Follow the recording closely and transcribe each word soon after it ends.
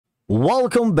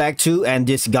Welcome back to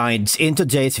Andy's Guides. In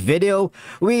today's video,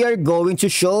 we are going to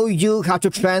show you how to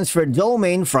transfer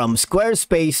domain from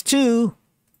Squarespace to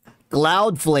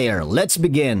Cloudflare. Let's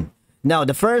begin. Now,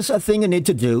 the first thing you need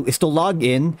to do is to log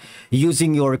in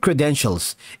using your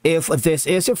credentials. If this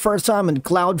is your first time in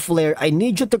Cloudflare, I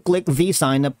need you to click the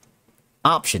sign up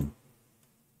option.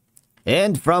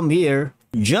 And from here,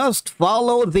 just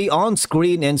follow the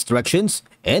on-screen instructions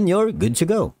and you're good to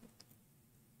go.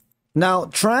 Now,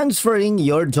 transferring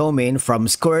your domain from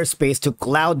Squarespace to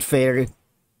Cloudflare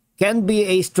can be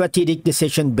a strategic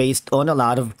decision based on a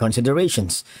lot of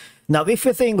considerations. Now, if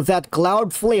you think that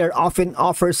Cloudflare often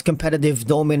offers competitive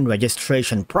domain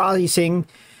registration pricing,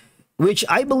 which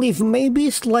I believe may be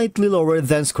slightly lower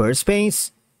than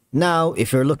Squarespace, now,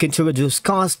 if you're looking to reduce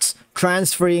costs,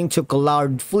 transferring to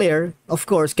Cloudflare, of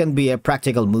course, can be a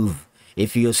practical move.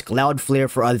 If you use Cloudflare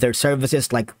for other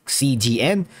services like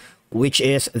CDN, which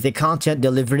is the Content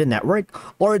Delivery Network,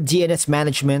 or DNS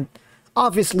management,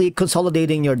 obviously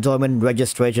consolidating your domain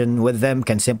registration with them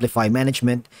can simplify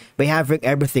management by having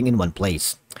everything in one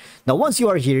place. Now, once you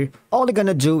are here, all you're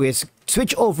gonna do is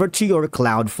switch over to your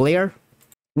Cloudflare.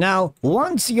 Now,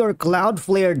 once your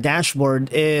Cloudflare dashboard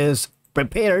is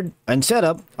prepared and set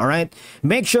up, all right,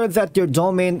 make sure that your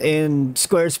domain in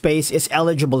Squarespace is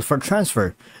eligible for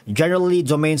transfer. Generally,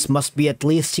 domains must be at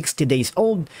least 60 days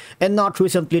old and not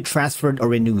recently transferred or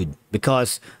renewed,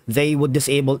 because they would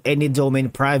disable any domain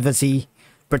privacy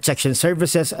protection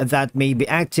services that may be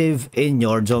active in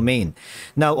your domain.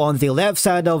 Now, on the left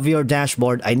side of your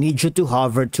dashboard, I need you to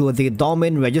hover to the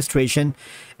domain registration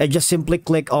and just simply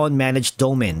click on Manage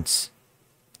Domains.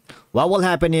 What will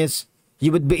happen is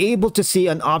you would be able to see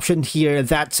an option here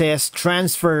that says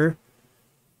transfer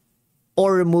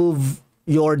or remove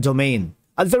your domain.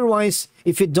 Otherwise,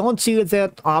 if you don't see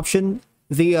that option,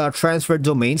 the transfer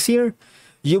domains here,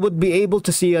 you would be able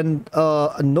to see a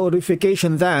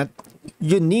notification that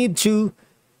you need to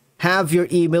have your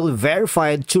email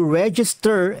verified to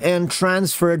register and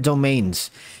transfer domains.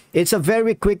 It's a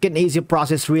very quick and easy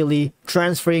process, really,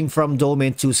 transferring from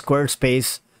domain to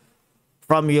Squarespace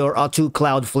from your to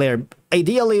Cloudflare.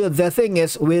 Ideally, the thing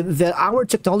is, with our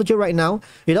technology right now,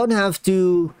 you don't have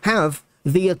to have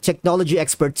the technology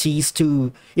expertise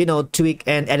to, tweak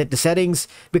and edit the settings,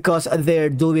 because they're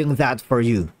doing that for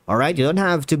you. All right, you don't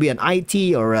have to be an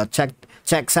IT or a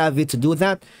tech savvy to do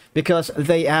that, because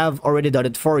they have already done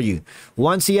it for you.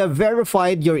 Once you have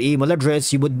verified your email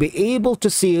address, you would be able to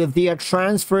see the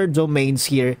transfer domains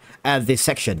here at this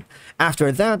section.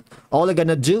 After that, all you're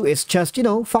gonna do is just,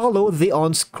 follow the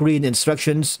on-screen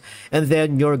instructions, and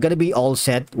then you're gonna be all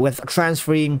set with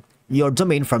transferring your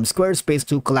domain from Squarespace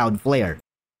to Cloudflare.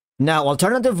 Now,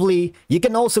 alternatively, you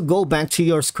can also go back to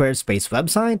your Squarespace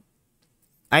website.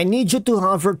 I need you to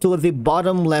hover to the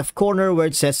bottom left corner where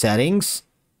it says Settings.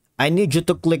 I need you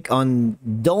to click on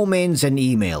Domains and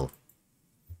Email.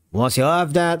 Once you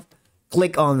have that,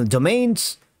 click on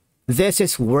Domains. This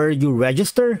is where you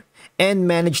register and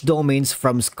manage domains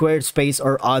from Squarespace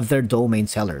or other domain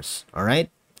sellers. All right.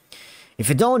 If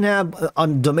you don't have a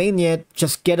domain yet,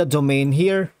 just get a domain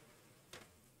here,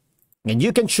 and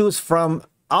you can choose from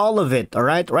all of it. All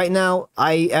right. Right now,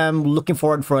 I am looking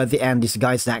forward for the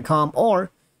andysguides.com,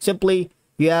 or simply,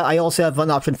 I also have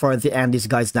an option for the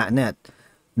andysguides.net.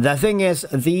 The thing is,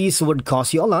 these would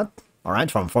cost you a lot. All right,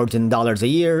 from $14 a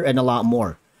year and a lot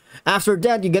more. After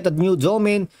that, you get a new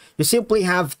domain. You simply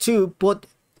have to put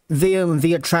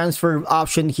the transfer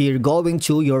option here going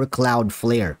to your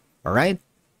Cloudflare. All right.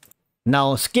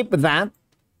 Now skip that,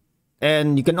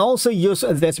 and you can also use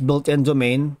this built-in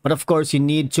domain, but of course you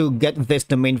need to get this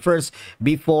domain first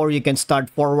before you can start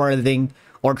forwarding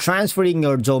or transferring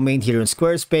your domain here in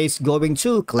Squarespace going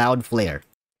to Cloudflare.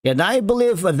 And I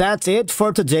believe that's it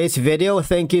for today's video.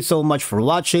 Thank you so much for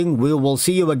watching. We will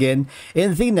see you again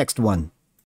in the next one.